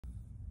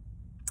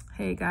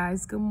Hey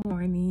guys, good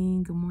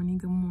morning. Good morning.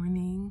 Good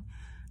morning.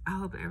 I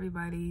hope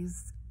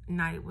everybody's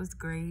night was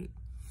great.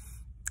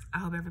 I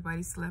hope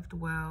everybody slept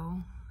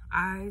well.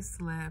 I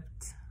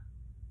slept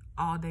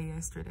all day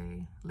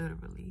yesterday,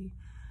 literally.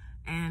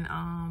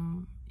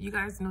 And you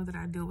guys know that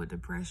I deal with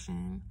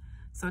depression.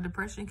 So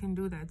depression can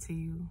do that to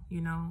you,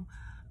 you know.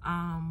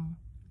 I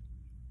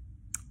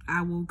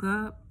woke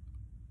up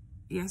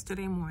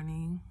yesterday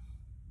morning.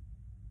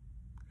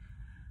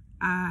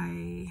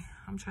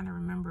 I'm trying to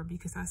remember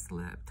because I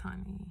slept,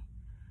 honey.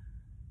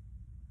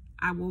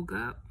 I woke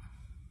up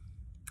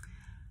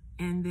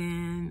and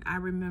then I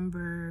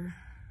remember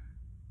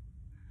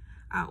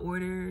I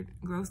ordered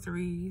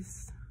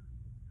groceries.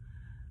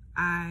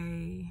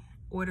 I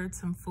ordered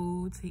some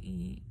food to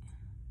eat,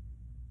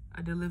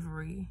 a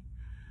delivery.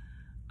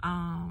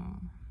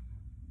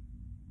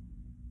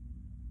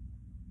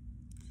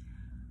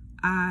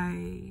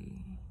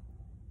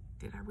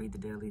 Did I read the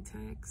daily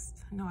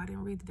text? No, I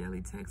didn't read the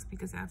daily text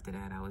because after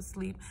that I was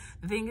asleep.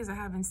 The thing is, I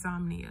have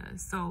insomnia.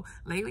 So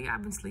lately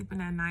I've been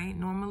sleeping at night.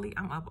 Normally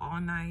I'm up all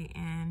night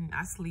and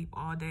I sleep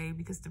all day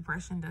because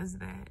depression does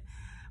that.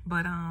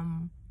 But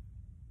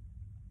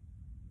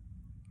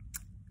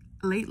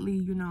lately,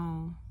 you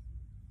know,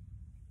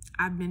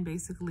 I've been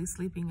basically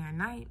sleeping at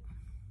night.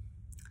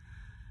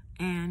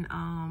 And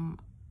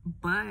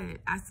but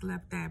I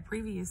slept that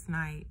previous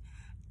night.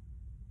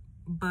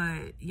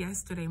 But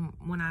yesterday,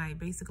 when I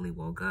basically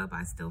woke up,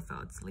 I still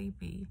felt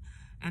sleepy.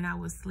 And I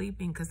was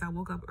sleeping because I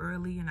woke up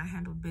early and I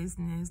handled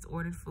business,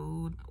 ordered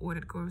food,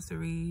 ordered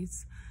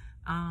groceries,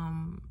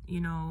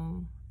 you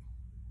know,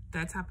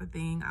 that type of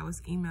thing. I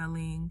was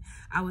emailing,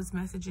 I was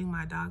messaging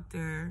my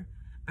doctor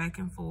back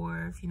and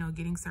forth, you know,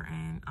 getting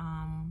certain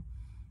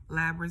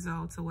lab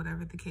results or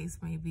whatever the case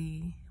may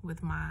be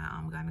with my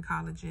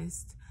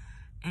gynecologist.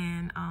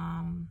 And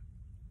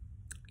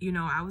you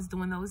know, I was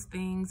doing those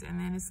things, and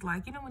then it's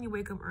like, you know, when you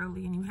wake up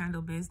early and you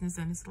handle business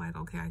and it's like,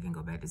 okay, I can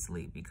go back to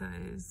sleep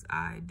because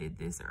I did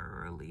this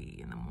early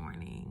in the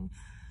morning.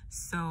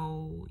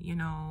 So, you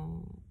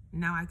know,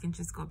 now I can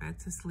just go back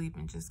to sleep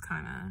and just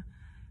kind of,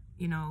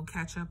 you know,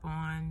 catch up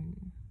on,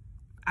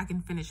 I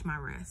can finish my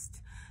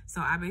rest.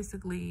 So I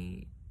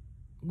basically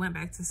went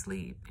back to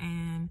sleep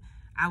and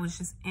I was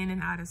just in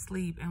and out of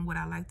sleep. And what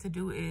I like to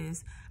do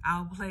is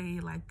I'll play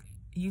like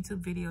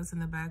YouTube videos in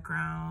the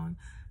background.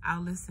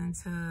 I'll listen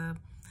to,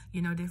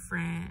 you know,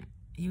 different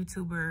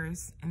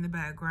YouTubers in the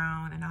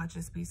background, and I'll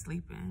just be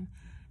sleeping.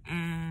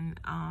 And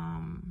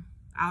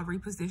I'll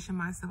reposition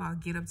myself. I'll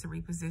get up to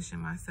reposition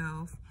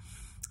myself.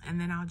 And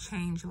then I'll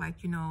change,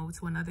 like, you know,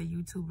 to another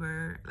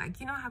YouTuber. Like,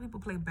 you know how people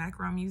play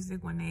background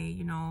music when they,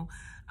 you know,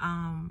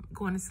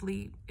 going to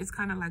sleep? It's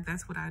kind of like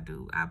that's what I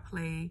do. I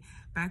play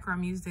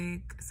background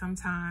music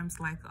sometimes,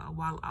 like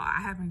while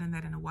I haven't done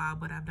that in a while,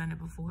 but I've done it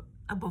before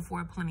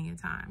plenty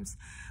of times.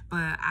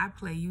 But I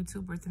play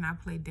YouTubers and I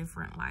play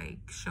different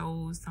like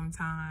shows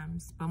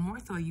sometimes, but more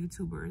so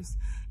YouTubers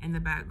in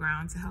the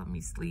background to help me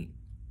sleep.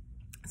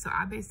 So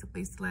I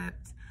basically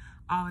slept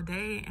all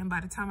day, and by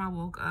the time I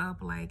woke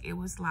up, like it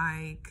was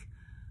like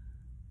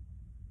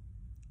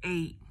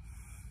 8,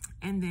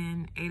 and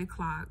then 8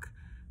 o'clock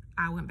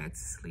I went back to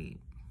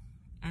sleep,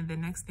 and the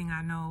next thing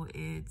I know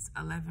it's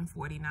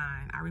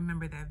 11:49. I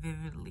remember that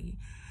vividly.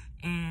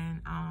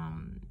 And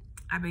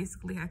I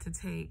basically had to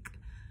take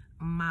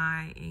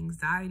my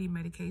anxiety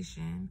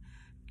medication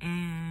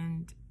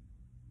and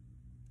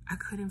I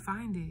couldn't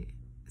find it,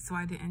 so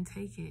I didn't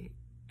take it.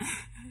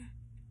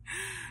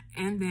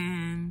 And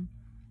then,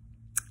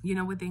 you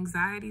know, with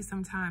anxiety,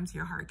 sometimes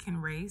your heart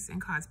can race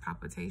and cause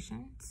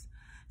palpitations.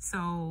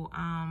 So,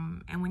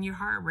 and when your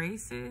heart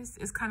races,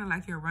 it's kind of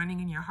like you're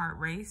running in your heart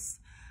race.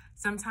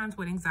 Sometimes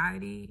with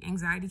anxiety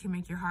can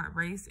make your heart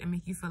race and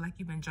make you feel like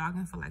you've been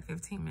jogging for like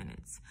 15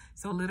 minutes.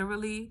 So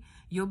literally,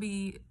 you'll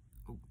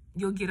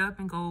get up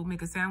and go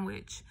make a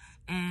sandwich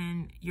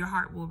and your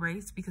heart will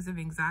race because of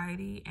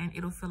anxiety, and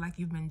it'll feel like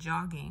you've been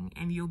jogging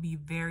and you'll be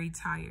very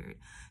tired.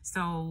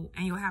 So,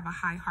 and you'll have a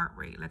high heart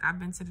rate. Like I've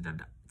been to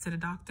the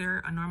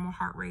doctor, a normal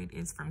heart rate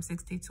is from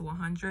 60 to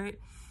 100.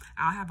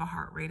 I'll have a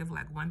heart rate of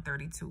like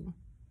 132.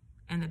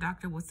 And the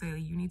doctor will say,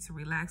 you need to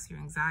relax, your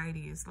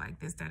anxiety is like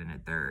this, that, and the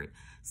third.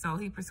 So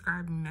he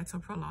prescribed me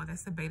metoprolol,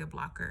 that's a beta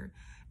blocker.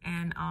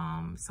 And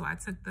so I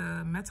took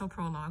the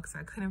metoprolol because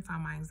I couldn't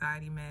find my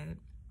anxiety med.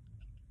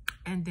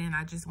 And then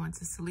I just went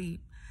to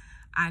sleep.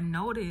 I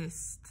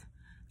noticed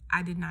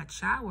I did not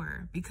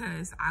shower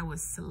because I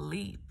was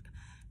asleep.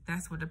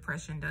 That's what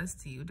depression does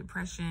to you.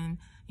 Depression,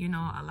 you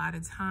know, a lot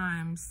of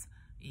times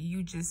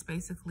you just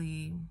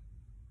basically,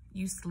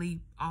 you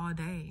sleep all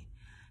day.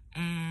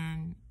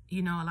 And,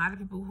 you know, a lot of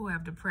people who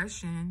have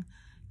depression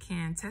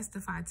can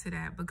testify to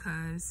that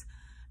because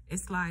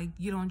it's like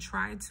you don't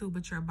try to,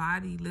 but your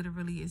body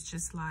literally is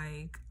just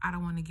like, I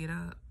don't want to get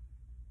up.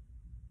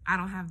 I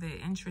don't have the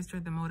interest or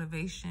the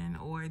motivation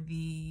or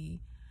the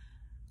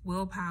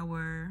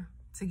willpower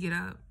to get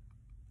up.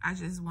 I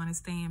just want to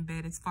stay in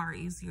bed. It's far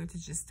easier to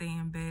just stay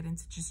in bed and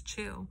to just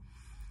chill.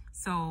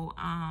 So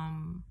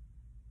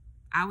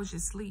I was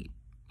just asleep.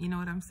 You know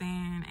what I'm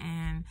saying?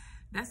 And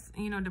that's,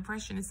 you know,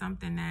 depression is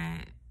something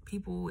that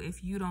people,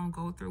 if you don't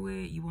go through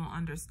it, you won't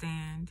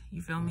understand.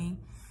 You feel me?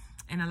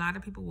 And a lot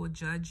of people will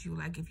judge you.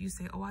 Like if you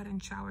say, oh, I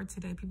didn't shower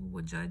today, people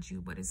will judge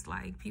you. But it's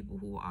like people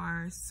who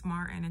are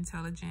smart and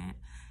intelligent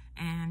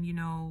and, you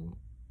know,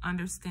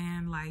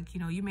 understand, like, you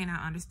know, you may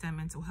not understand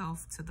mental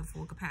health to the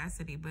full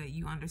capacity, but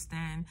you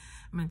understand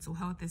mental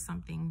health is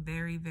something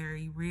very,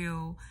 very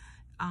real.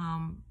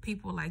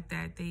 People like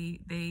that,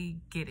 they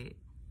get it.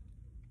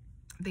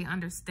 They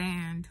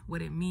understand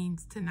what it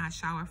means to not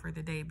shower for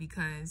the day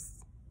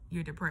because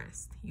you're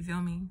depressed. You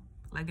feel me?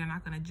 Like they're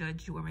not going to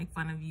judge you or make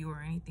fun of you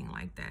or anything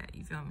like that.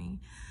 You feel me?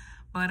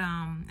 But,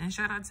 and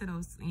shout out to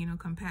those, you know,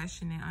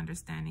 compassionate,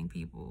 understanding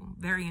people,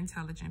 very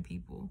intelligent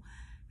people.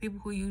 People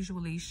who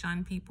usually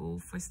shun people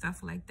for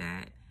stuff like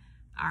that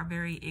are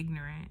very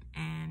ignorant,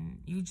 and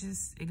you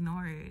just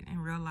ignore it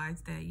and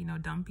realize that, you know,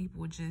 dumb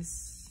people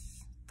just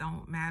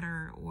don't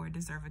matter or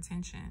deserve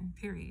attention,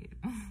 period.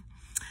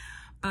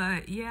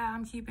 But yeah,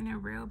 I'm keeping it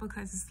real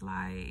because it's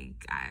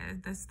like,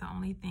 that's the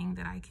only thing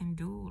that I can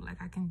do.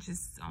 Like I can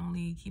just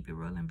only keep it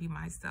real and be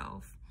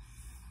myself.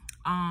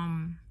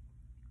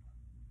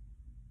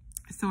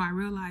 So I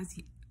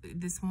realized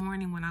this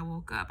morning when I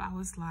woke up, I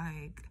was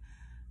like,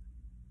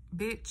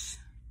 bitch,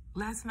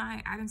 last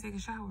night I didn't take a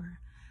shower.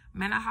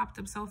 Man, I hopped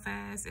up so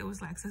fast. It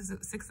was like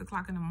 6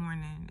 o'clock in the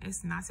morning.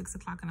 It's not 6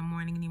 o'clock in the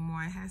morning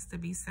anymore. It has to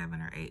be 7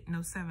 or 8.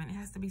 No, 7. It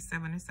has to be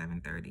 7 or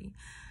 7:30.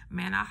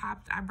 Man,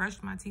 I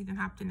brushed my teeth and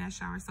hopped in that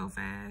shower so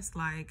fast.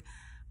 Like,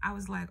 I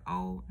was like,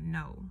 oh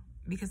no.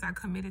 Because I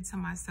committed to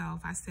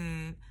myself. I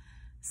said,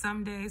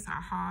 some days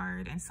are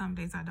hard and some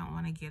days I don't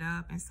want to get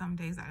up and some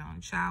days I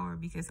don't shower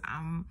because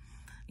I'm,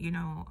 you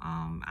know,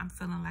 I'm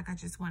feeling like I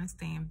just want to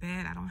stay in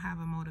bed. I don't have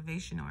a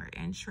motivation or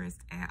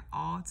interest at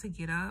all to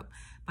get up,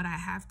 but I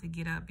have to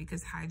get up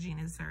because hygiene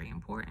is very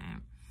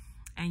important.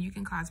 And you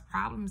can cause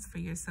problems for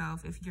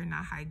yourself if you're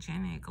not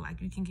hygienic. Like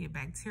you can get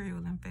bacterial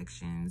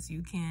infections.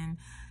 You can,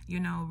 you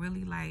know,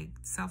 really like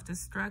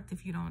self-destruct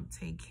if you don't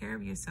take care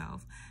of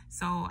yourself.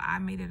 So I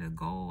made it a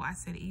goal. I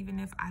said, even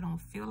if I don't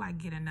feel like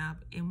getting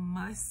up,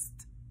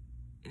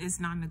 it's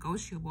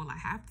non-negotiable. I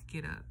have to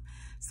get up.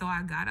 So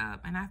I got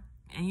up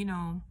and you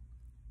know,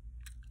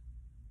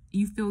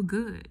 you feel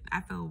good. I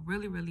feel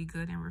really, really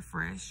good and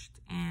refreshed.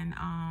 And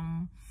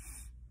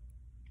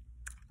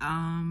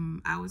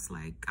I was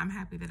like, I'm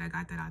happy that I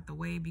got that out the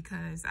way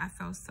because I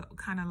felt so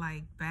kind of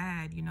like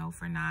bad, you know,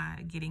 for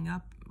not getting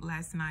up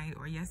last night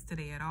or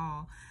yesterday at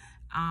all.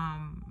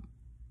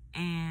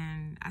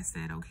 And I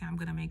said, okay, I'm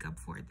going to make up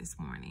for it this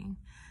morning.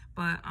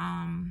 But,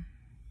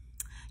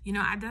 you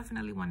know, I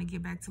definitely want to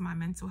get back to my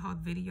mental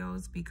health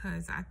videos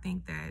because I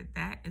think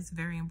that is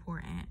very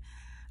important.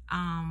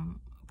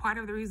 Part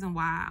of the reason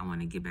why I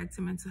want to get back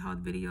to mental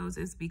health videos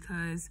is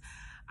because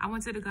I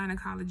went to the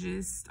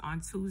gynecologist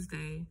on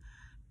Tuesday,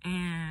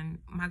 and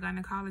my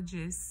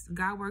gynecologist,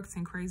 God works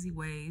in crazy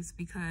ways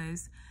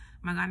because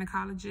my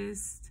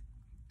gynecologist,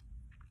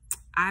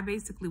 I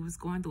basically was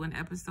going through an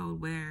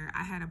episode where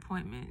I had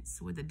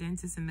appointments with the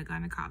dentist and the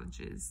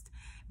gynecologist,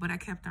 but I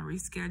kept on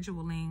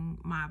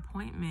rescheduling my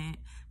appointment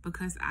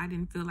because I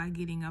didn't feel like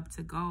getting up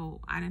to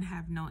go. I didn't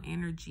have no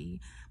energy.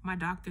 My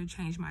doctor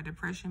changed my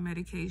depression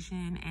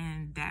medication,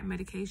 and that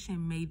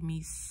medication made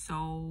me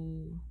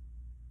so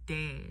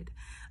dead.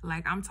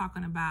 Like I'm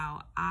talking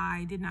about,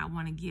 I did not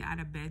want to get out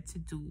of bed to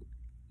do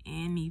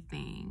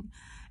anything.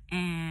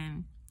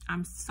 And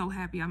I'm so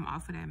happy I'm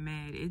off of that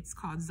med. It's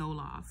called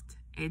Zoloft.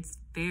 It's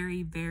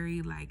very,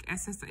 very like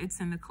it's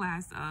in the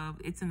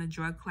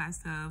drug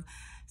class of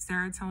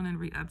serotonin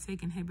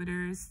reuptake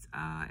inhibitors,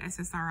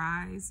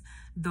 SSRIs.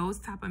 Those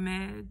type of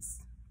meds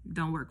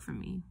don't work for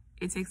me.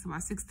 It takes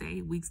about 6 to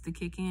 8 weeks to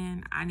kick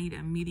in. I need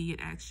immediate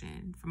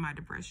action for my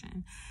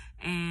depression.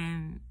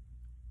 And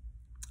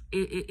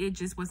it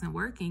just wasn't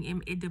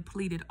working. It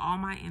depleted all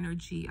my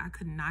energy. I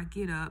could not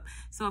get up.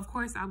 So of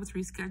course I was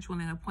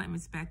rescheduling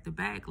appointments back to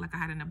back. Like I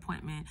had an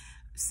appointment,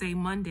 say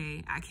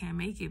Monday, I can't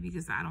make it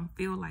because I don't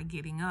feel like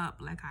getting up.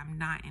 Like I'm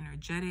not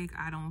energetic.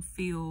 I don't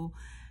feel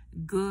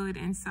good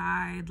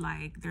inside.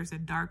 Like there's a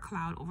dark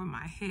cloud over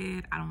my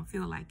head. I don't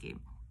feel like it.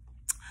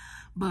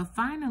 But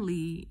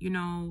finally, you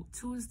know,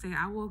 Tuesday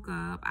I woke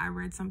up, I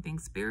read something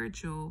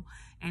spiritual,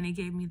 and it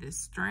gave me the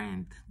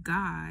strength,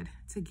 God,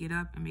 to get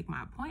up and make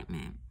my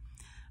appointment.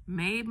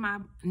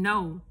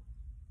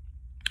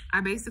 I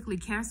basically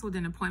canceled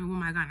an appointment with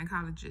my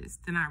gynecologist.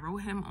 Then I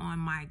wrote him on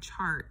my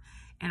chart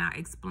and I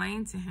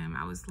explained to him,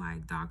 I was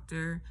like,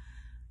 doctor,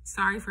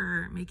 sorry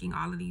for making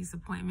all of these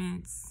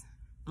appointments.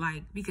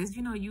 Like, because,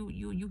 you know,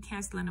 you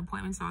canceling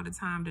appointments all the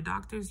time. The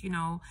doctors, you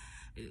know,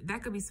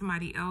 that could be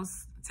somebody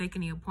else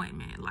taking the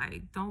appointment.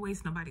 Like, don't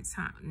waste nobody's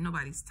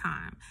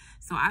time.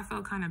 So I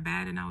felt kind of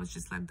bad. And I was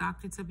just like,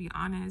 doctor, to be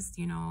honest,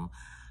 you know,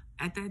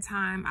 at that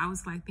time I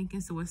was like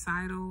thinking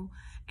suicidal.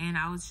 And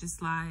I was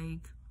just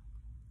like,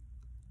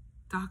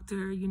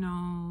 doctor, you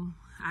know,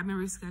 I've been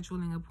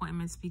rescheduling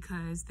appointments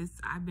because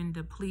I've been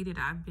depleted.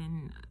 I've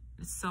been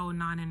so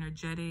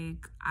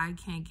non-energetic. I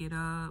can't get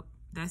up.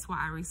 That's why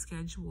I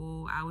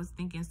reschedule. I was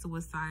thinking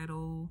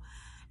suicidal.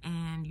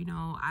 And, you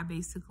know, I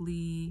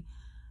basically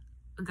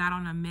got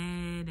on a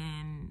med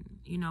and,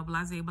 you know,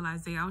 blase.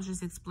 I was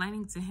just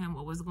explaining to him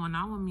what was going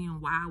on with me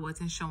and why I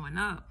wasn't showing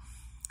up.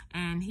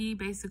 And he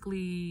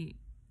basically,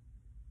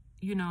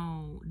 you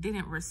know,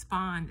 didn't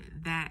respond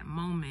that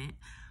moment.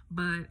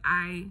 But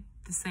I,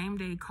 the same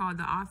day, called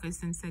the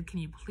office and said, can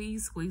you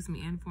please squeeze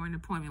me in for an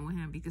appointment with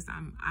him, because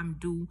I'm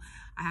due.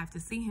 I have to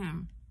see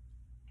him.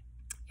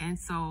 And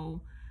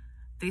so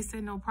they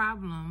said, no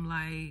problem.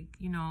 Like,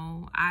 you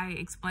know, I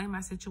explained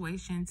my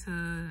situation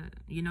to,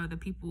 you know, the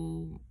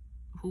people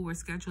who were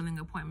scheduling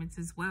appointments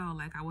as well.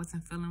 Like, I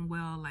wasn't feeling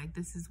well. Like,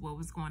 this is what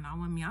was going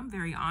on with me. I'm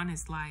very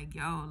honest. Like,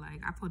 yo,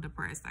 like, I feel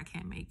depressed. I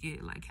can't make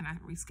it. Like, can I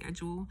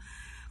reschedule?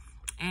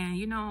 And,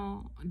 you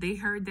know, they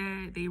heard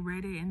that, they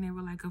read it, and they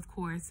were like, of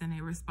course. And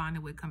they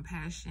responded with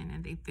compassion,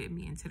 and they fit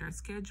me into their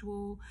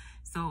schedule.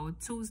 So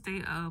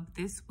Tuesday of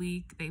this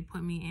week, they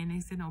put me in.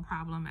 They said, no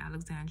problem,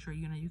 Alexandra,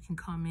 you know, you can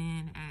come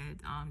in at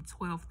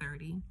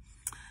 12:30.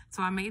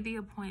 So I made the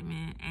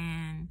appointment,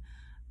 and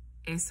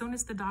as soon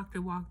as the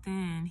doctor walked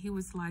in, he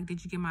was like,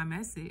 did you get my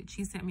message?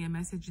 He sent me a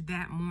message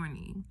that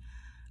morning.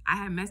 I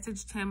had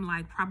messaged him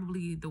like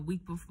probably the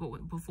week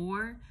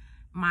before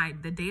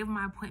the day of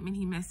my appointment.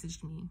 He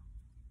messaged me.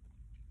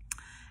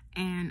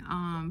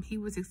 And he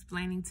was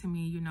explaining to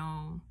me, you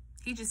know,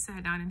 he just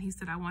sat down and he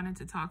said, I wanted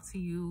to talk to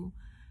you.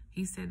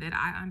 He said that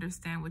I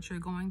understand what you're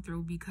going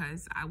through,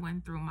 because I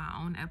went through my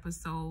own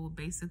episode,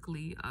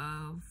 basically,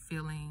 of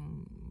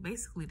feeling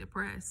basically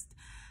depressed.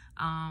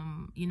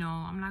 You know,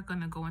 I'm not going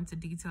to go into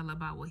detail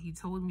about what he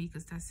told me,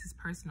 because that's his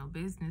personal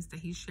business that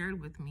he shared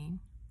with me,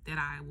 that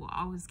I will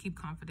always keep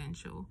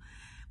confidential.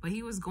 But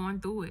he was going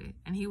through it,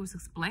 and he was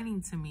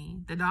explaining to me,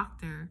 the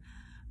doctor,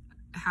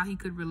 how he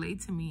could relate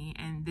to me,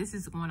 and this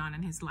is going on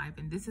in his life,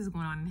 and this is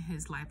going on in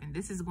his life, and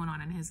this is going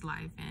on in his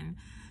life. And,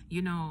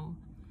 you know,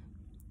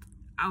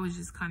 I was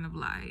just kind of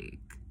like,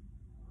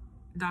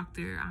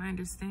 doctor, I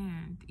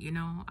understand, you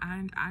know,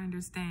 I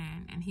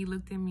understand. And he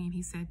looked at me and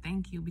he said,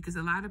 thank you, because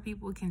a lot of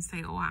people can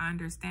say, oh, I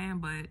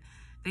understand, but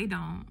they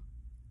don't.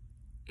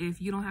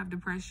 If you don't have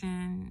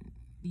depression,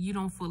 you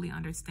don't fully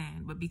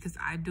understand. But because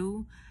I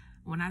do,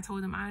 when I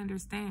told him I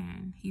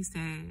understand, he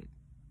said,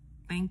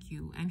 thank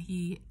you. And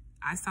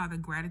I saw the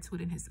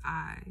gratitude in his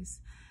eyes,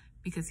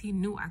 because he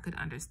knew I could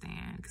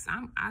understand, because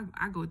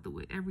I go through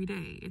it every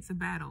day. It's a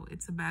battle.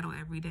 It's a battle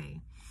every day.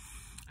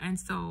 And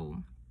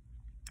so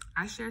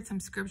I shared some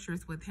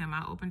scriptures with him.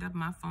 I opened up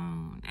my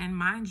phone, and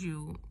mind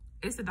you,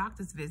 it's a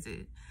doctor's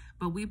visit,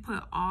 but we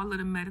put all of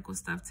the medical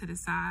stuff to the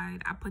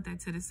side. I put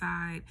that to the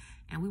side,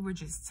 and we were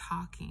just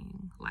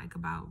talking like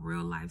about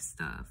real life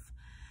stuff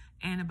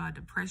and about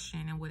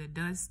depression and what it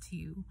does to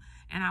you.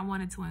 And I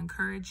wanted to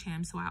encourage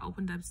him, so I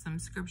opened up some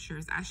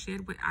scriptures. I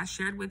shared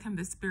with him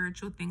the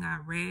spiritual thing I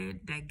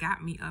read that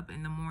got me up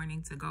in the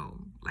morning to go,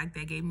 like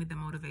that gave me the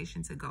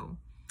motivation to go.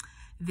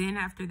 Then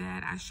after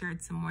that, I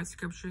shared some more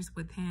scriptures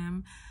with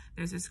him.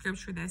 There's a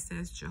scripture that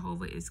says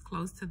Jehovah is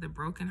close to the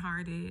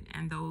brokenhearted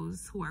and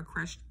those who are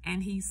crushed,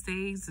 and he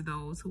saves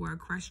those who are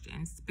crushed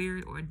in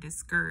spirit or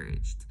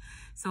discouraged.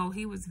 So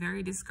he was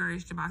very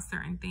discouraged about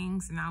certain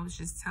things, and I was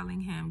just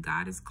telling him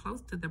God is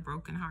close to the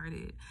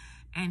brokenhearted,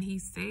 and he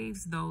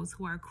saves those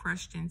who are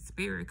crushed in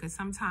spirit, because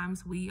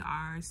sometimes we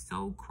are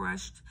so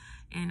crushed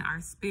in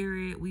our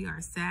spirit. We are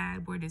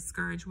sad, we're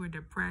discouraged, we're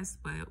depressed,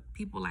 but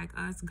people like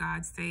us,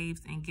 God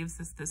saves and gives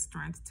us the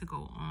strength to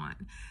go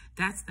on.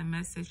 That's the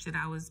message that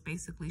I was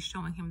basically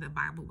showing him the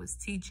Bible was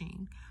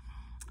teaching.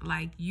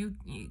 Like, you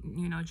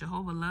know,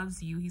 Jehovah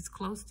loves you. He's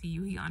close to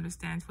you. He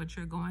understands what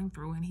you're going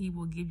through, and he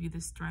will give you the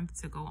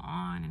strength to go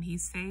on. And he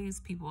saves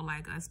people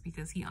like us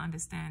because he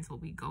understands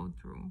what we go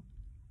through.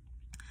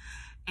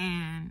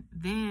 And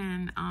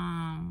then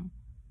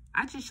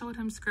I just showed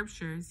him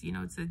scriptures, you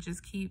know, to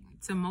just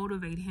to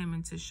motivate him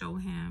and to show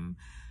him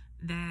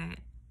that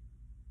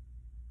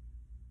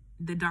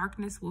the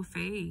darkness will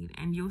fade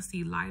and you'll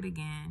see light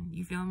again.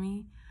 You feel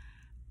me?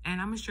 And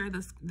I'm going to share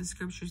the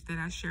scriptures that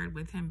I shared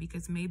with him,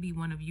 because maybe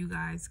one of you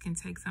guys can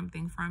take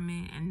something from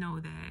it and know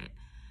that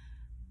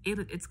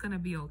it's going to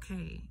be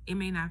okay. It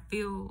may not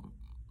feel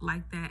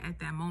like that at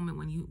that moment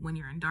when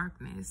you're in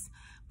darkness,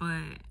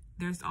 but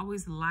there's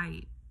always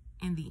light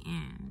in the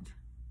end.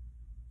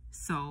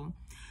 So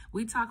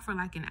we talked for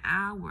like an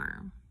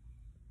hour,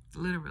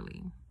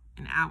 literally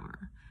an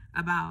hour,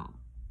 about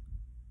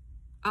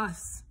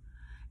us.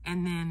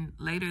 And then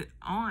later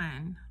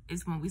on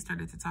is when we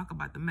started to talk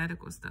about the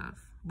medical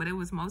stuff. But it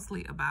was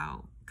mostly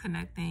about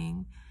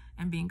connecting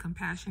and being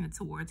compassionate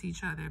towards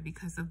each other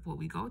because of what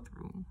we go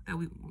through, that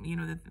we, you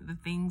know, the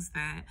things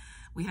that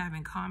we have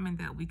in common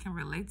that we can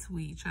relate to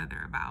each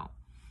other about.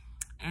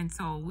 And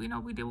so, you know,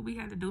 we did what we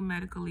had to do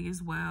medically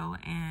as well.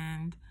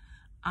 And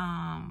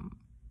I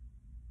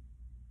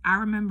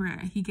remember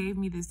he gave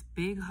me this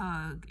big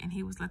hug, and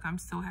he was like, I'm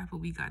so happy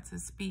we got to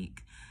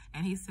speak.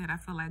 And he said, I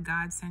feel like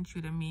God sent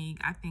you to me.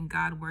 I think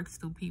God works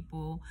through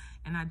people.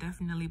 And I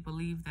definitely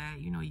believe that,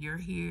 you know, you're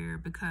here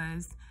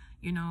because,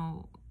 you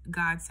know,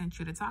 God sent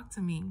you to talk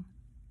to me.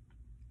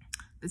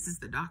 This is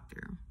the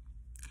doctor.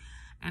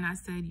 And I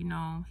said, you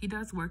know, he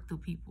does work through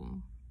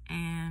people.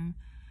 And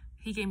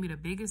he gave me the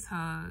biggest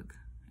hug.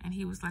 And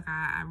he was like,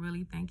 I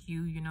really thank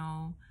you, you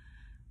know.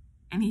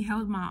 And he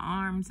held my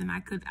arms, and I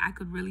could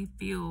really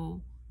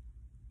feel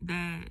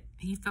that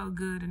he felt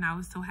good. And I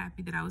was so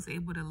happy that I was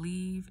able to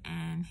leave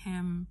and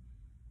him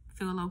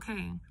feel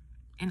okay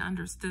and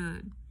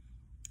understood.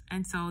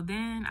 And so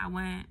then I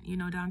went, you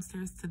know,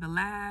 downstairs to the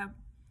lab,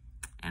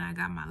 and I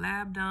got my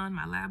lab done,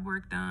 my lab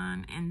work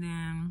done. And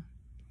then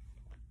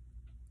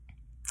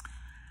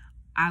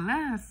I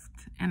left,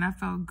 and I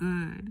felt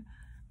good.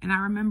 And I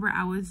remember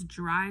I was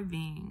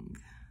driving,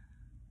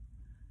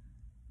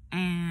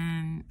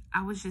 and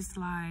I was just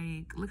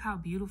like, look how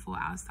beautiful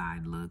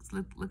outside looks.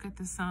 Look at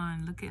the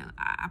sun. Look at,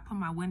 I put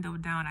my window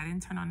down. I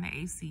didn't turn on the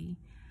AC.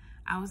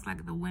 I was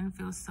like, the wind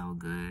feels so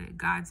good.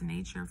 God's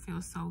nature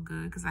feels so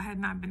good. Because I had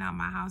not been out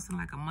my house in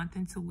like a month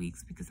and 2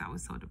 weeks because I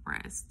was so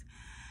depressed.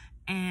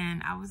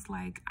 And I was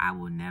like, I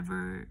will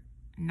never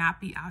not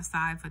be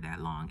outside for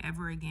that long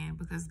ever again,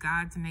 because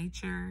God's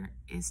nature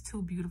is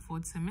too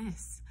beautiful to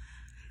miss.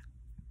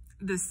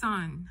 The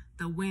sun,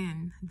 the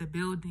wind, the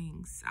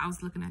buildings. I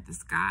was looking at the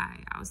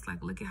sky. I was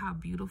like, look at how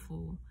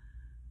beautiful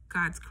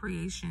God's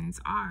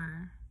creations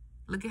are.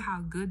 Look at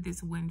how good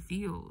this wind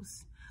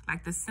feels.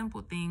 Like the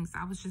simple things,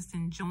 I was just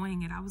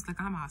enjoying it. I was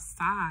like, I'm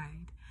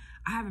outside.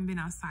 I haven't been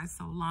outside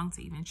so long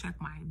to even check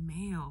my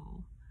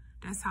mail.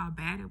 That's how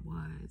bad it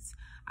was.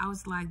 I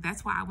was like,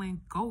 that's why I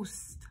went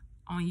ghost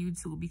on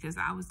YouTube, because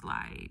I was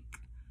like,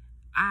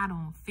 I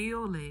don't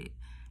feel it.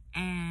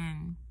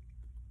 And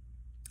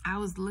I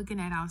was looking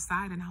at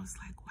outside, and I was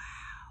like,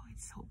 wow,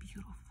 it's so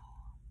beautiful.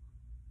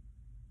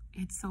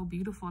 It's so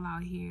beautiful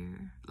out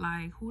here.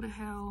 Like, who the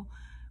hell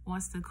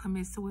wants to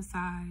commit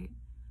suicide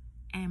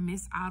and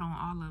miss out on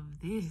all of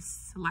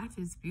this? Life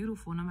is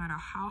beautiful. No matter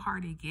how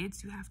hard it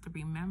gets, you have to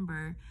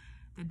remember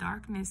the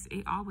darkness,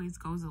 it always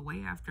goes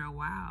away after a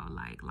while.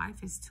 Like,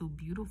 life is too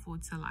beautiful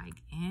to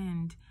like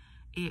end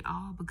it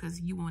all, because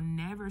you will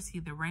never see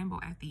the rainbow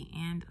at the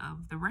end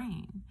of the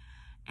rain.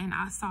 And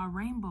I saw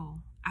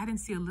rainbow. I didn't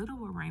see a little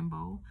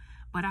rainbow,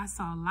 but I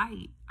saw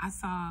light. I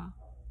saw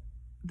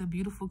the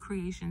beautiful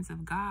creations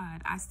of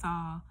God. I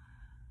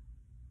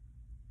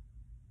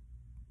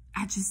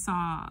just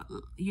saw,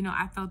 you know,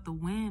 I felt the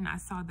wind. I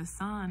saw the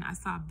sun. I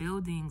saw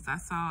buildings. I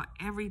saw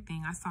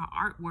everything. I saw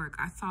artwork.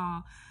 I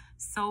saw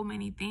so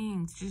many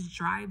things just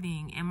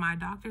driving. And my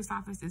doctor's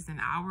office is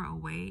an hour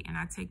away, and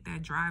I take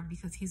that drive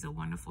because he's a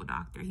wonderful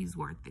doctor. He's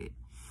worth it.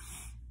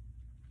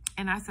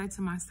 And I said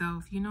to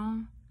myself, you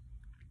know,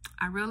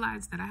 I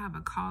realized that I have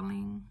a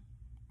calling.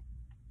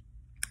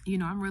 You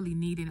know, I'm really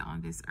needed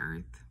on this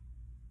earth.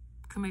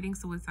 Committing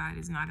suicide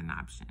is not an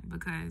option,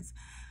 because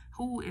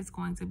who is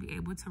going to be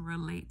able to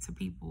relate to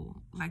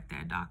people like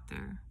that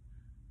doctor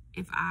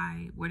if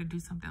I were to do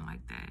something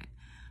like that?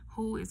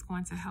 Who is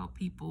going to help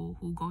people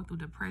who go through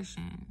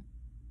depression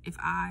if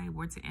I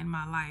were to end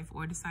my life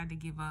or decide to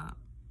give up?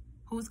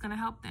 Who's going to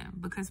help them?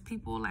 Because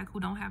people like who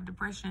don't have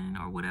depression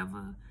or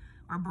whatever,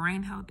 or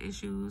brain health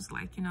issues,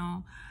 like, you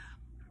know,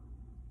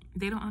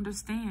 they don't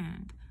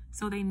understand.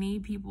 So they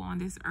need people on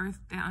this earth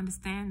that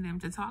understand them,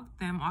 to talk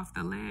them off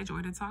the ledge,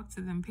 or to talk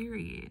to them,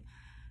 period.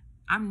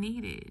 I'm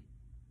needed.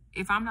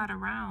 If I'm not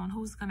around,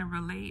 who's going to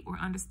relate or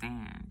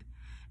understand?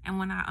 And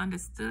when I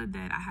understood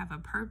that I have a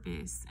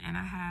purpose, and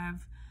I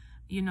have,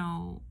 you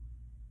know,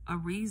 a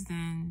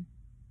reason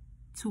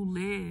to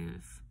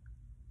live,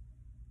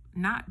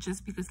 not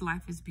just because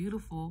life is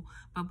beautiful,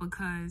 but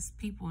because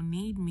people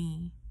need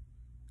me,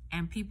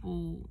 and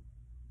people,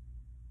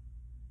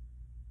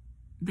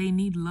 they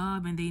need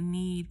love, and they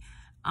need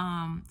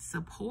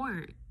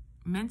support,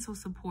 mental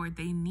support.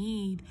 They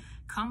need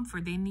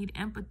comfort. They need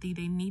empathy.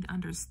 They need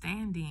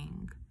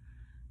understanding.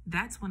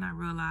 That's when I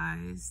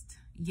realized,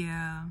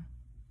 yeah,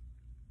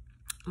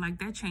 like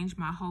that changed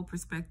my whole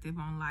perspective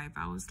on life.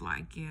 I was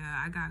like,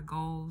 yeah, I got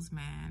goals,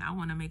 man. I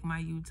want to make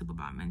my YouTube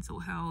about mental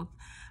health.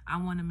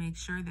 I want to make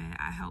sure that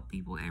I help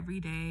people every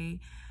day.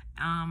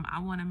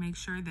 I want to make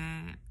sure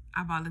that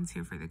I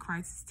volunteer for the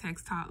crisis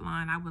text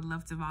hotline. I would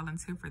love to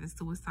volunteer for the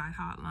suicide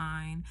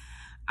hotline.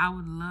 I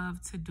would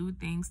love to do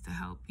things to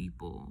help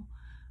people,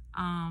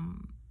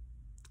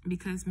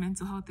 because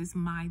mental health is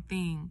my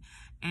thing,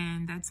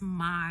 and that's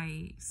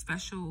my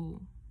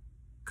special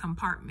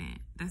compartment.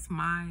 That's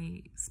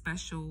my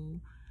special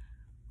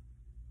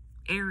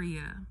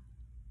area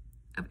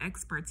of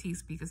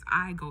expertise, because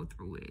I go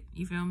through it.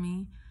 You feel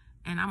me?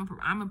 And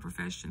I'm a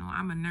professional.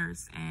 I'm a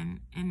nurse,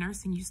 and in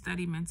nursing you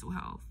study mental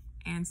health.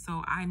 And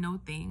so I know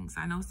things,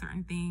 I know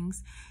certain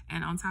things.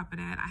 And on top of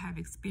that, I have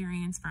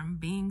experience from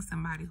being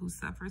somebody who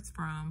suffers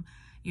from,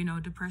 you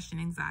know, depression,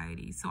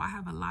 anxiety. So I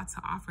have a lot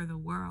to offer the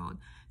world.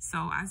 So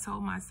I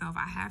told myself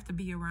I have to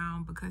be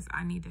around, because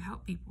I need to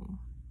help people.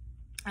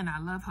 And I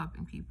love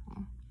helping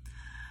people.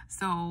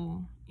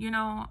 So, you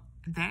know,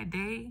 that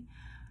day,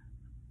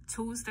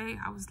 Tuesday,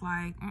 I was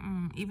like,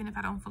 even if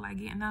I don't feel like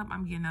getting up,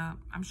 I'm getting up.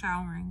 I'm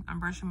showering.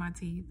 I'm brushing my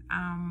teeth.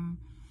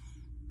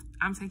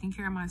 I'm taking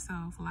care of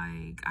myself.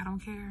 Like, I don't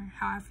care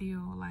how I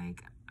feel.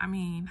 Like, I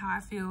mean, how I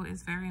feel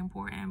is very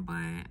important,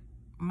 but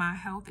my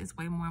health is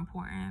way more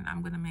important.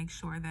 I'm going to make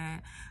sure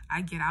that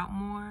I get out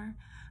more.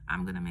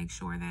 I'm going to make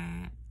sure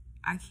that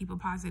I keep a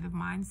positive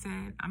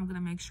mindset. I'm going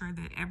to make sure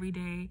that every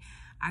day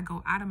I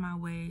go out of my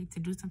way to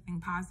do something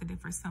positive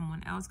for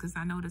someone else, because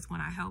I notice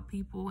when I help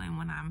people and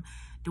when I'm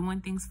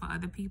doing things for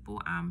other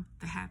people, I'm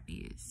the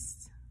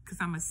happiest, because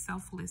I'm a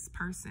selfless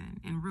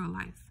person in real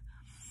life.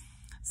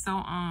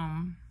 So,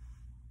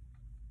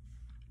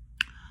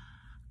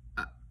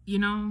 you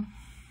know,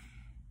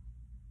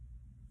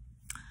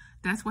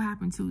 that's what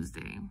happened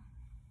Tuesday.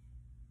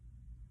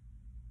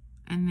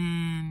 And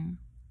then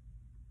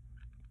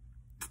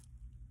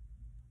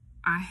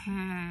I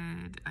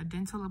had a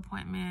dental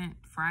appointment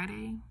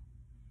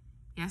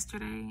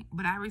yesterday,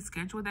 but I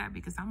rescheduled that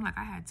because I'm like,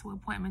 I had 2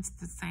 appointments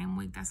the same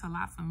week. That's a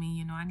lot for me.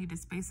 You know, I need to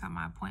space out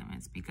my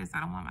appointments because I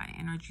don't want my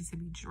energy to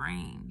be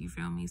drained. You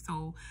feel me?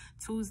 So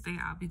Tuesday,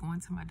 I'll be going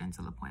to my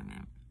dental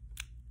appointment.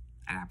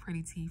 I got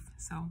pretty teeth,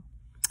 so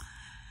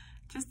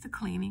just a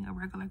cleaning, a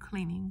regular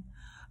cleaning.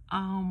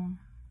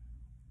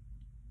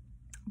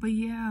 But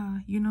yeah,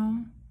 you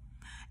know,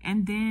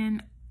 and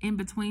then in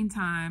between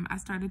time, I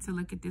started to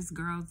look at this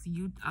girl's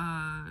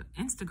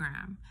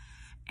Instagram,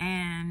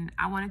 and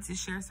I wanted to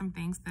share some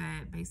things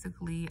that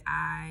basically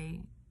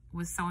I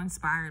was so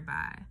inspired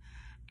by.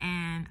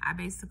 And I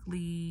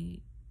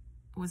basically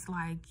was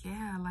like,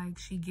 yeah, like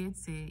she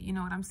gets it. You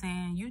know what I'm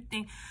saying? You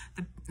think,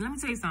 let me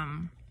tell you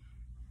something.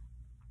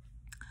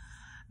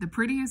 The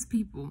prettiest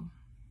people,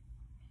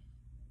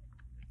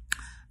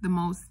 the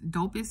most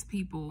dopest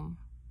people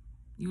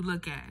you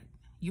look at,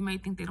 you may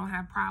think they don't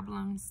have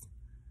problems.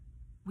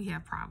 We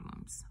have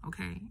problems,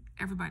 okay?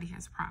 Everybody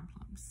has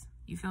problems.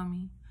 You feel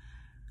me?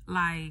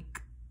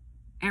 Like,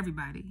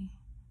 everybody.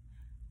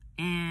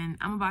 And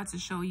I'm about to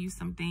show you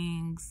some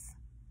things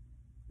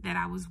that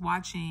I was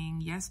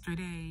watching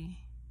yesterday,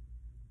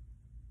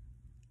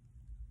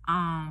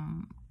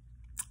 and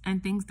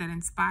things that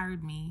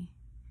inspired me,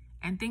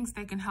 and things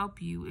that can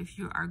help you if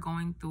you are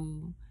going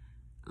through,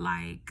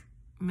 like,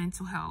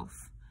 mental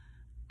health.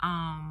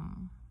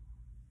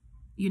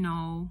 You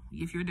know,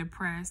 if you're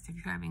depressed, if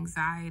you have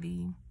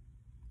anxiety,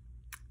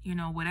 you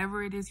know,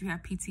 whatever it is, you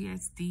have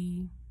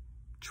PTSD,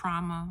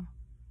 trauma,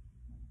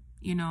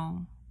 you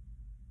know,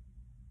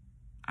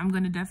 I'm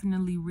going to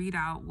definitely read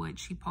out what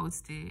she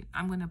posted.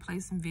 I'm going to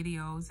play some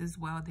videos as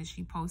well that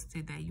she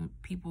posted that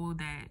people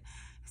that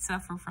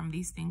suffer from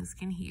these things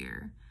can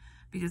hear,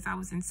 because I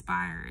was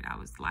inspired. I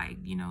was like,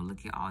 you know,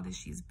 look at all that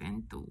she's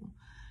been through.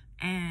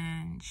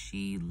 And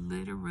she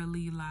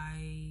literally,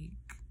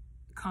 like,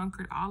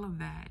 conquered all of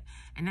that.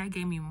 And that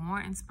gave me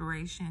more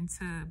inspiration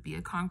to be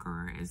a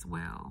conqueror as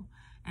well,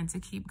 and to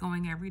keep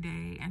going every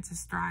day, and to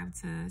strive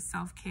to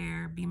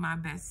self-care, be my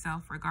best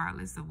self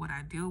regardless of what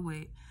I deal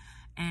with,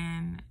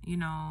 and, you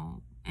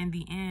know, in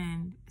the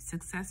end,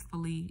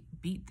 successfully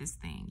beat this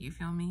thing. You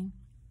feel me?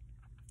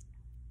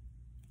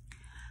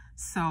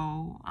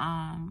 So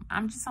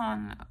I'm just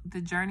on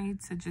the journey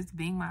to just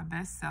being my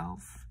best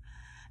self,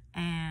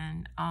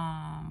 and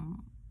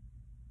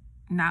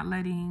not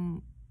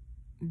letting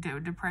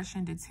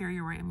depression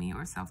deteriorate me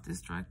or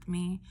self-destruct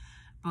me,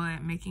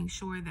 but making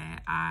sure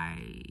that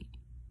I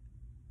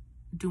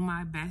do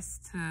my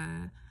best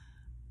to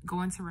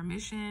go into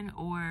remission,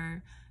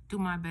 or do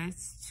my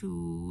best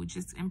to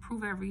just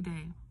improve every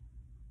day.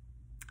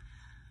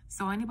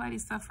 So anybody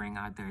suffering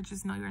out there,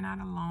 just know you're not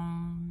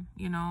alone.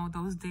 You know,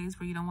 those days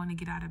where you don't want to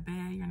get out of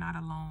bed, you're not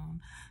alone.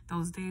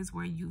 Those days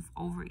where you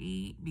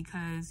overeat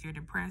because you're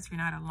depressed, you're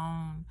not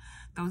alone.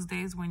 Those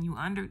days when you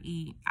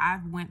undereat, I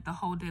went the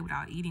whole day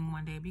without eating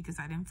one day because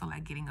I didn't feel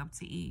like getting up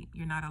to eat.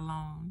 You're not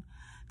alone.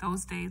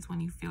 Those days when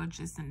you feel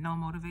just no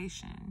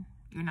motivation,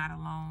 you're not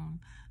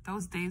alone.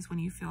 Those days when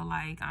you feel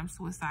like I'm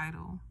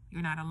suicidal,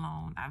 you're not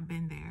alone. I've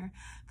been there.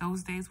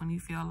 Those days when you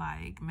feel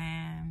like,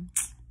 man,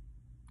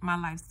 my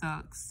life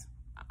sucks,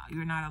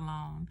 you're not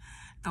alone.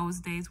 Those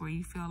days where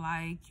you feel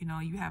like, you know,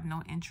 you have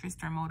no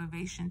interest or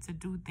motivation to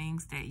do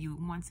things that you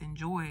once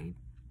enjoyed,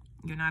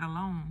 you're not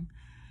alone.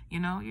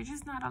 You know, you're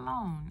just not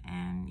alone.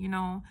 And, you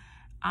know,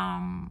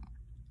 I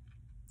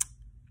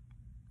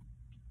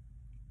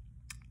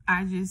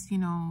just, you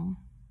know,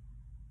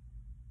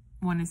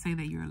 want to say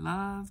that you're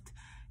loved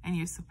and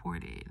you're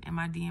supported. And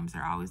my DMs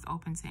are always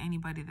open to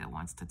anybody that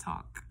wants to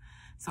talk.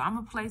 So I'm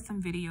going to play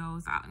some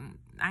videos. I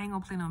ain't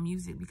going to play no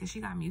music because she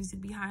got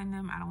music behind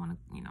them. I don't want to,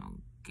 you know,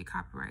 get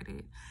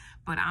copyrighted.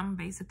 But I'm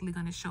basically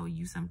going to show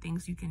you some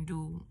things you can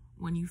do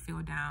when you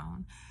feel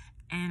down.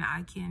 And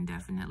I can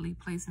definitely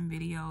play some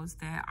videos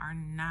that are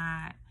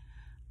not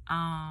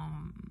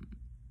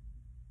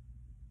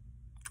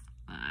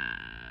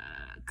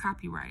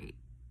copyright,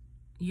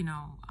 you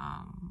know,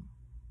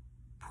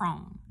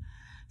 prone.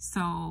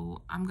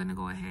 So I'm going to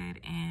go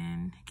ahead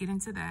and get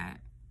into that.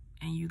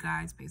 And you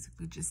guys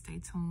basically just stay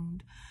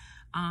tuned.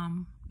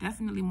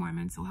 Definitely more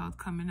mental health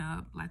coming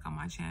up, like on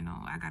my channel.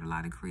 I got a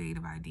lot of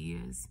creative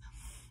ideas.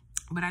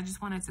 But I just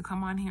wanted to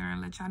come on here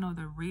and let y'all know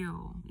the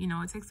real. You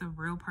know, it takes a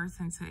real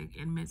person to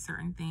admit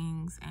certain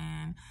things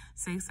and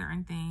say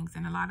certain things.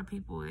 And a lot of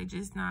people, they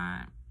just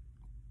not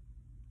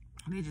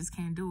They just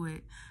can't do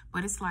it.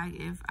 But it's like,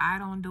 if I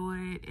don't do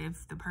it,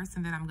 if the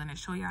person that I'm going to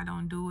show y'all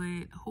don't do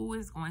it, who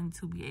is going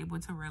to be able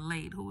to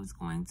relate? Who is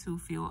going to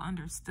feel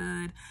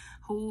understood?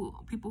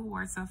 People who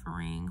are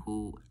suffering,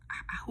 who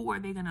are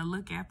they going to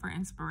look at for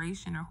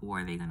inspiration? Or who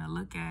are they going to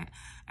look at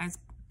as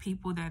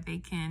people that they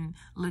can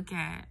look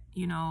at,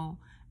 you know,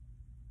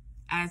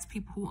 as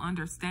people who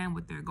understand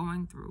what they're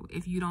going through?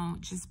 If you don't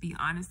just be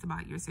honest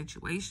about your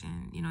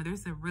situation, you know,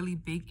 there's a really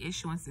big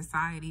issue in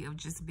society of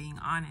just being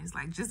honest.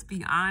 Like, just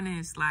be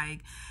honest, like,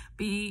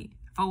 be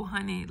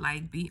 400,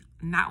 like, be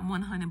not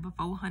 100, but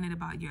 400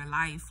 about your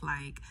life.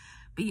 Like,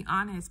 be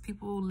honest.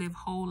 People live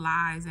whole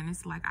lives, and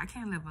it's like, I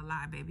can't live a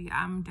lie, baby.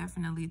 I'm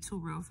definitely too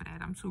real for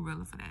that. I'm too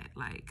real for that.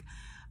 Like,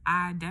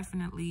 I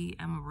definitely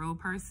am a real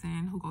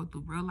person who go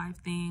through real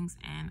life things,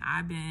 and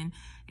I've been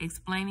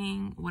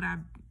explaining what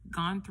I've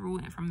gone through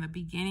and from the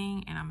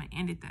beginning, and I'm gonna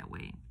end it that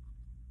way.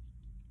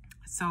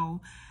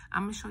 So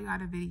I'm gonna show y'all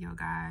the video,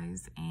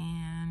 guys,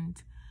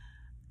 and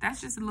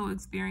that's just a little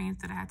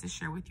experience that I had to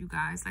share with you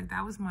guys. Like,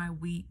 that was my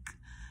week,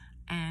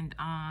 and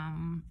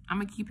I'm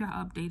gonna keep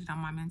y'all updated on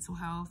my mental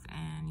health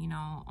and, you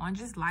know, on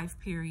just life,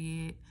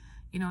 period.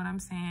 You know what I'm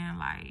saying?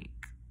 Like,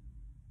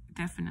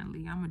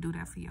 definitely I'm gonna do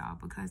that for y'all,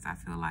 because I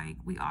feel like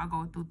we all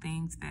go through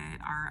things that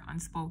are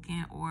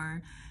unspoken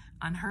or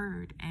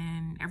unheard,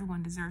 and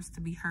everyone deserves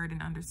to be heard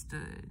and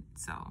understood.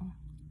 So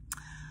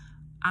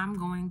I'm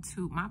going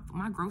to,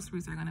 my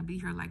groceries are gonna be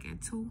here like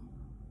at 2.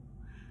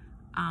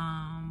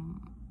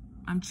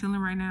 I'm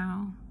chilling right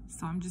now,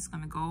 so I'm just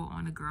gonna go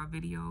on the girl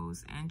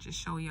videos and just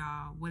show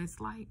y'all what it's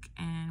like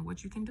and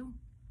what you can do.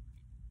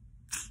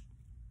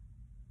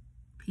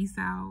 Peace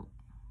out.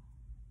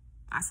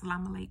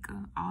 Assalamu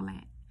alaikum, all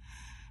that.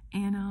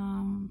 And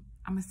I'm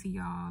gonna see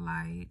y'all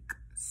like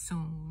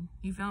soon.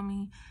 You feel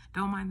me?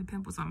 Don't mind the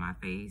pimples on my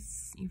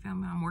face. You feel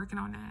me? I'm working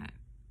on that.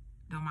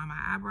 Don't mind my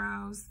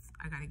eyebrows.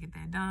 I gotta get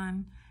that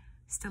done.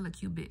 Still a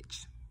cute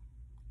bitch.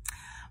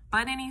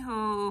 But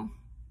anywho,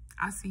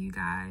 I'll see you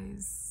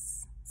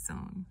guys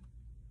soon.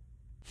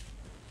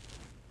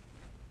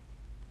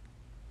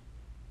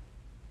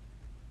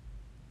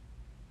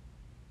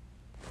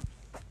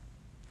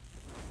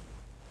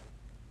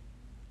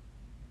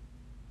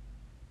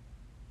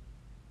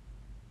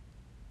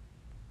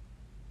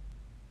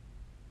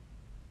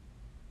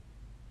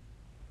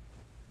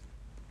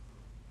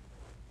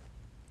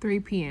 Three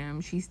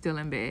p.m. she's still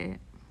in bed.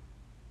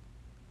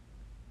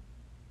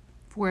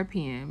 4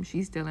 p.m.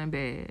 she's still in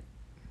bed.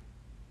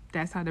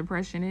 That's how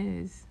depression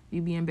is.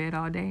 You be in bed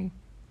all day.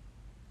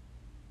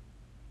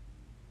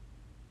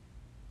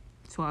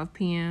 12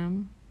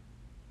 p.m.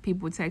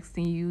 people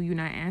texting you, you're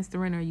not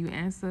answering, or you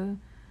answer.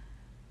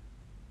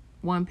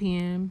 1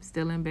 p.m.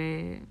 still in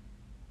bed.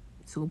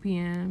 2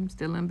 p.m.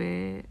 still in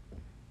bed.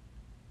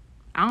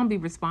 I don't be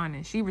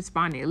responding. She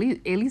responded. At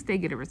least they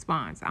get a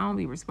response. I don't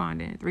be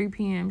responding. 3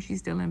 p.m. she's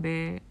still in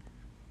bed.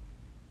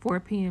 4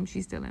 p.m.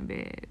 she's still in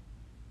bed.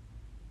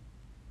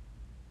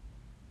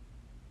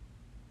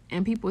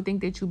 And people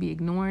think that you be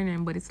ignoring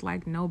them, but it's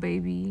like, no,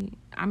 baby.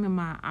 I'm in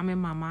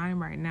my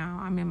mind right now.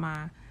 I'm in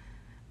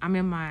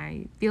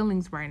my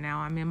feelings right now.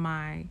 I'm in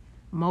my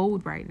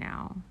mode right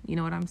now. You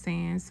know what I'm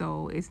saying?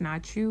 So it's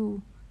not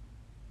you.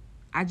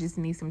 I just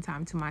need some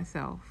time to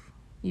myself.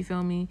 You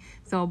feel me?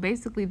 So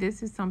basically,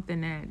 this is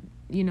something that,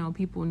 you know,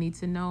 people need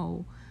to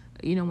know.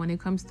 You know, when it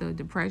comes to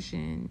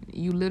depression,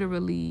 you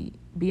literally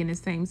be in the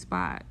same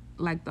spot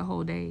like the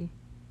whole day.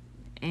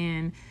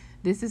 And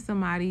this is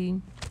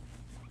somebody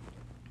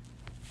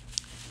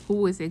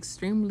who is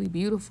extremely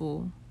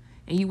beautiful.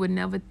 And you would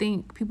never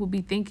think, people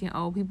be thinking,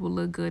 oh, people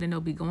look good and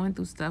they'll be going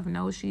through stuff.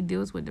 No, she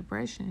deals with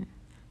depression.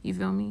 You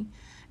feel me?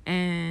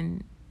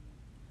 And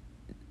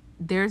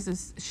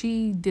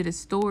she did a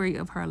story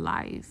of her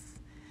life.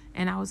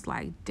 And I was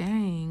like,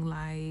 dang,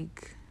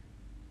 like,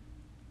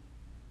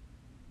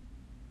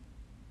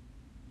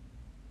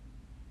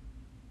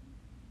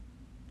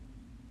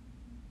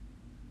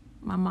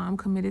 my mom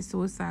committed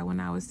suicide when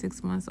I was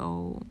 6 months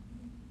old.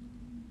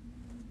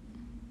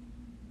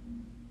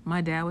 My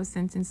dad was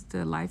sentenced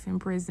to life in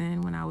prison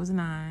when I was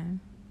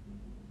 9.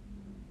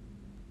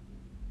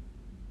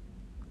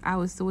 I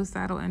was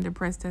suicidal and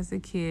depressed as a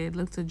kid,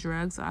 looked to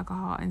drugs,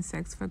 alcohol, and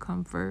sex for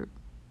comfort.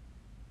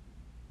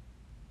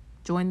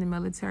 Joined the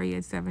military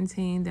at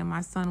 17. Then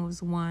my son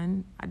was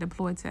 1. I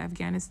deployed to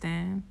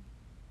Afghanistan.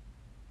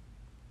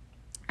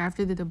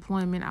 After the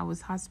deployment, I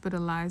was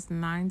hospitalized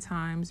 9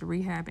 times,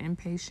 rehab,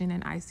 inpatient,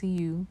 and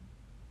ICU.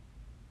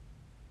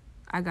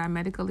 I got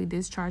medically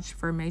discharged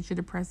for major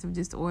depressive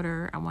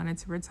disorder. I wanted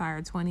to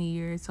retire 20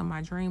 years, so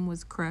my dream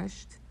was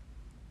crushed.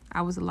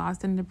 I was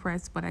lost and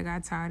depressed, but I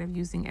got tired of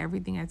using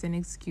everything as an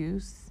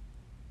excuse.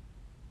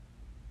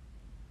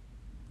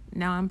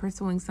 Now I'm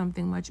pursuing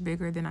something much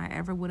bigger than I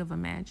ever would have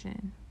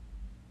imagined.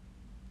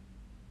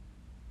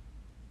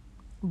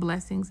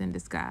 Blessings in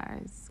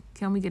disguise.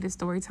 Can we get a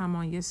story time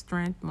on your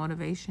strength,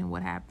 motivation,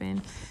 what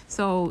happened?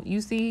 So you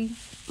see,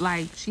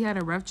 like, she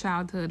had a rough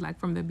childhood, like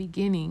from the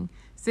beginning.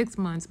 6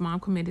 months, mom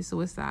committed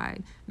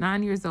suicide.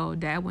 9 years old,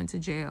 dad went to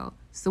jail.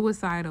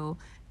 Suicidal.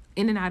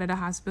 in and out of the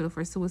hospital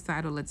for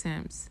suicidal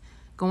attempts,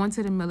 going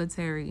to the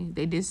military.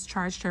 They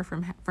discharged her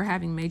for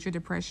having major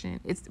depression.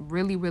 It's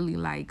really, really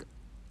like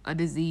a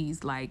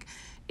disease. Like,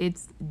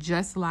 it's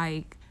just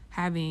like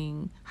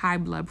having high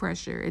blood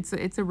pressure.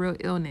 It's a real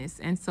illness.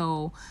 And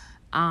so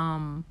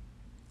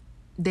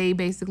they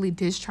basically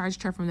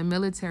discharged her from the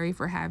military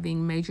for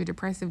having major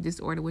depressive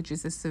disorder, which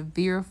is a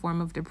severe form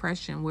of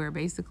depression where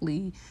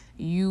basically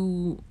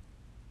you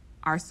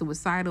are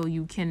suicidal.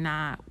 You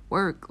cannot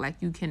work, like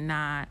you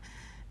cannot,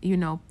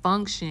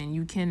 function.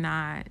 You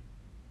cannot,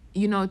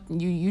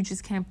 you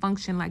just can't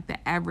function like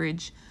the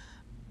average,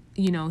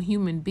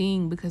 human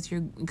being because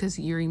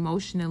you're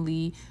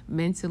emotionally,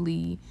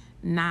 mentally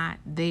not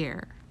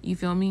there. You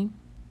feel me?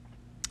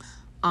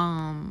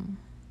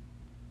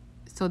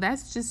 So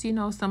that's just,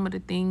 some of the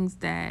things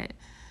that,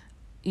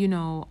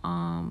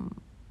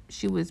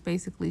 she was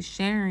basically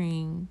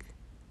sharing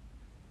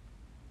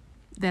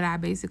that I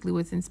basically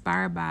was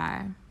inspired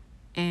by.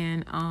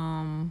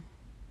 And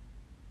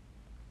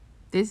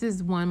this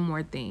is one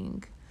more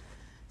thing.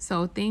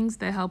 So things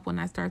that help when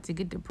I start to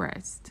get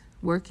depressed: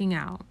 working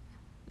out.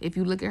 If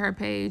you look at her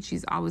page,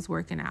 she's always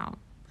working out.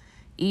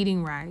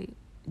 Eating right.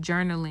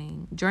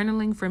 Journaling.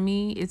 Journaling for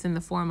me is in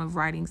the form of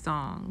writing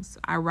songs.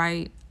 I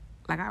write,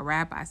 like I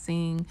rap, I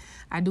sing,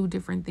 I do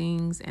different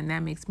things, and that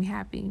makes me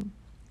happy.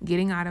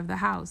 Getting out of the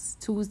house.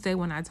 Tuesday,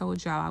 when I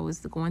told y'all I was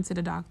going to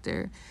the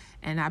doctor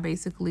and I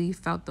basically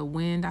felt the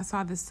wind, I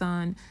saw the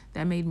sun,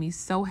 that made me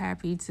so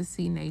happy to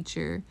see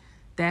nature.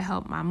 That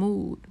helped my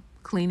mood.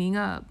 Cleaning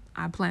up.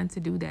 I plan to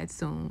do that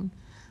soon.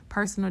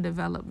 Personal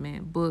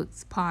development,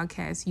 books,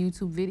 podcasts,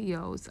 YouTube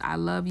videos. I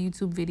love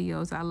YouTube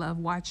videos. I love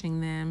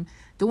watching them.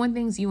 Doing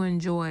things you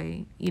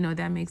enjoy,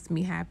 that makes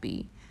me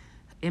happy.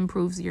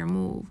 Improves your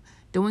mood.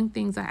 Doing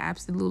things I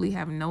absolutely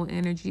have no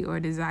energy or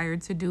desire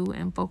to do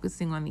and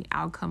focusing on the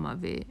outcome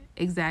of it.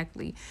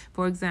 Exactly.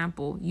 For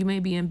example, you may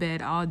be in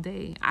bed all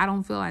day. I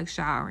don't feel like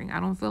showering.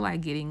 I don't feel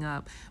like getting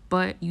up.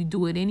 But you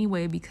do it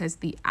anyway because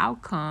the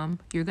outcome,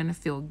 you're going to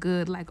feel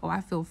good. Like, oh,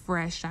 I feel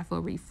fresh. I feel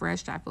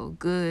refreshed. I feel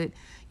good.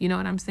 You know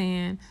what I'm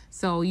saying?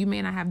 So you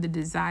may not have the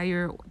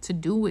desire to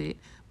do it,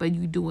 but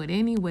you do it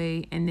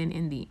anyway. And then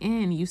in the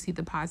end, you see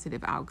the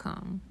positive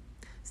outcome.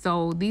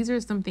 So these are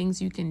some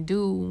things you can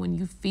do when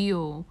you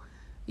feel,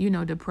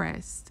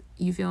 depressed.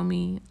 You feel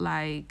me?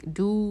 Like,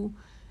 do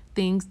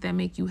things that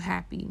make you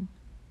happy.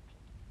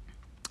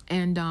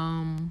 And,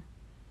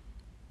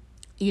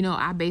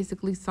 I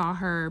basically saw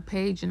her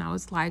page and I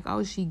was like,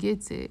 oh, she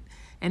gets it.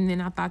 And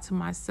then I thought to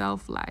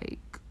myself,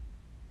 like,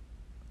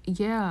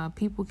 yeah,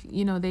 people,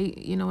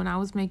 when I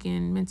was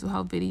making mental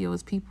health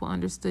videos, people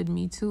understood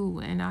me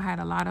too. And I had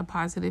a lot of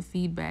positive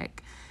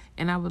feedback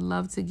and I would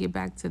love to get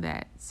back to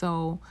that.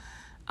 So,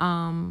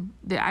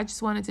 I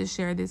just wanted to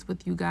share this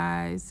with you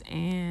guys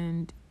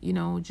and,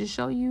 just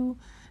show you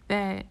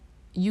that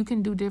you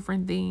can do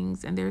different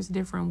things and there's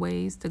different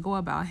ways to go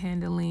about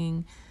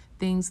handling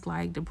things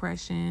like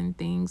depression,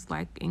 things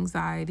like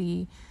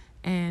anxiety.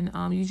 And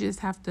you just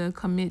have to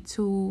commit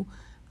to,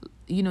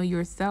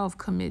 yourself,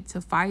 commit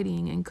to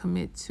fighting and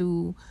commit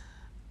to,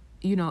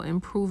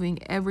 improving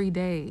every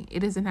day. It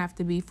doesn't have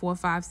to be 4,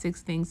 5,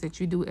 6 things that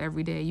you do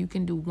every day. You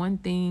can do one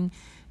thing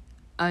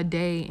a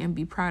day and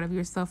be proud of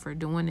yourself for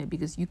doing it,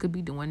 because you could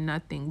be doing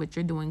nothing, but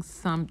you're doing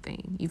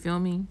something. You feel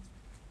me?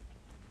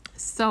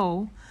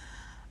 So,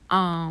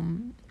 I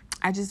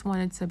just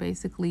wanted to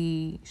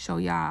basically show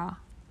y'all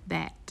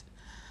that.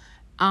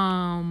 Do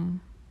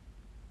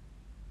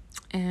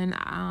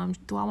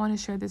I want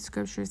to share the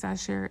scriptures I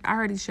shared? I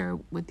already shared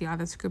with y'all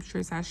the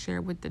scriptures I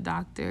shared with the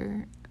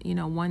doctor.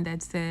 One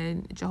that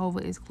said,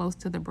 Jehovah is close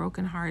to the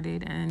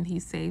brokenhearted and he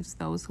saves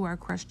those who are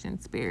crushed in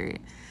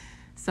spirit.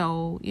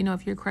 So,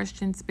 if you're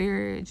crushed in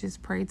spirit,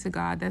 just pray to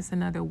God. That's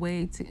another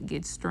way to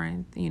get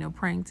strength,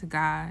 praying to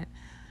God.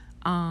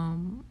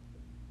 And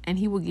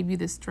he will give you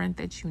the strength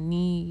that you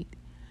need.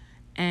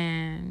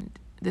 And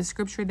the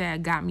scripture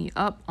that got me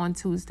up on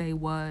Tuesday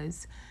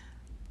was,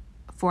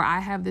 for I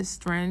have the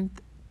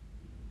strength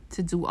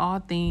to do all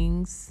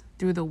things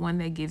through the one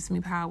that gives me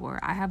power.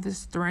 I have the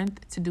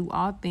strength to do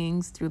all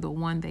things through the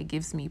one that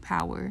gives me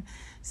power.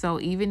 So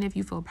even if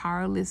you feel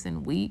powerless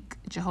and weak,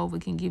 Jehovah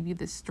can give you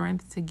the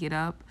strength to get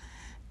up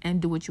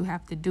and do what you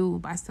have to do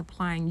by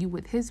supplying you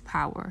with his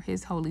power,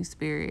 his Holy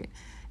Spirit.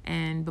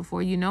 And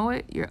before you know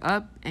it, you're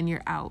up and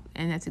you're out.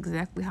 And that's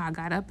exactly how I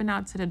got up and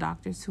out to the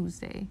doctor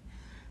Tuesday.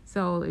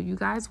 So if you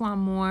guys want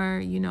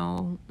more,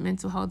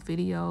 mental health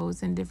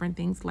videos and different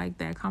things like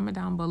that, comment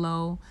down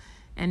below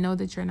and know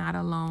that you're not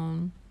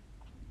alone.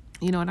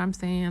 You know what I'm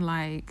saying?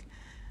 Like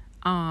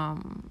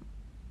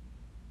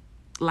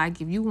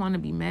if you want to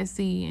be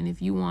messy and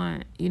if you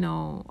want,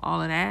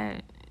 all of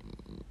that,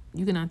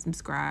 you can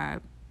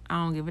unsubscribe.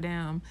 I don't give a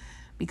damn,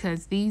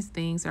 because these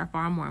things are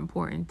far more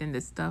important than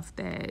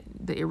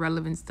the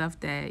irrelevant stuff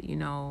that,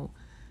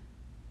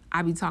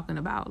 I be talking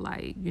about,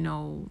 like,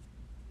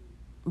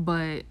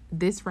 but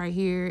this right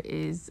here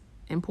is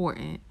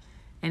important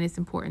and it's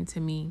important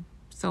to me.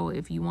 So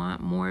if you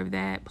want more of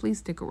that, please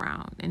stick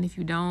around. And if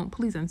you don't,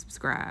 please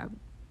unsubscribe.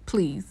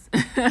 please.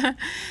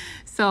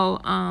 So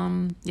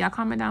y'all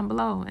comment down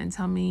below and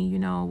tell me, you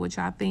know, what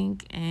y'all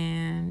think.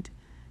 And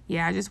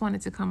yeah, I just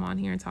wanted to come on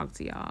here and talk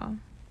to y'all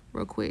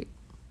real quick.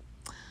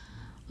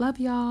 Love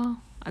y'all.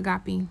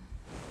 Agape.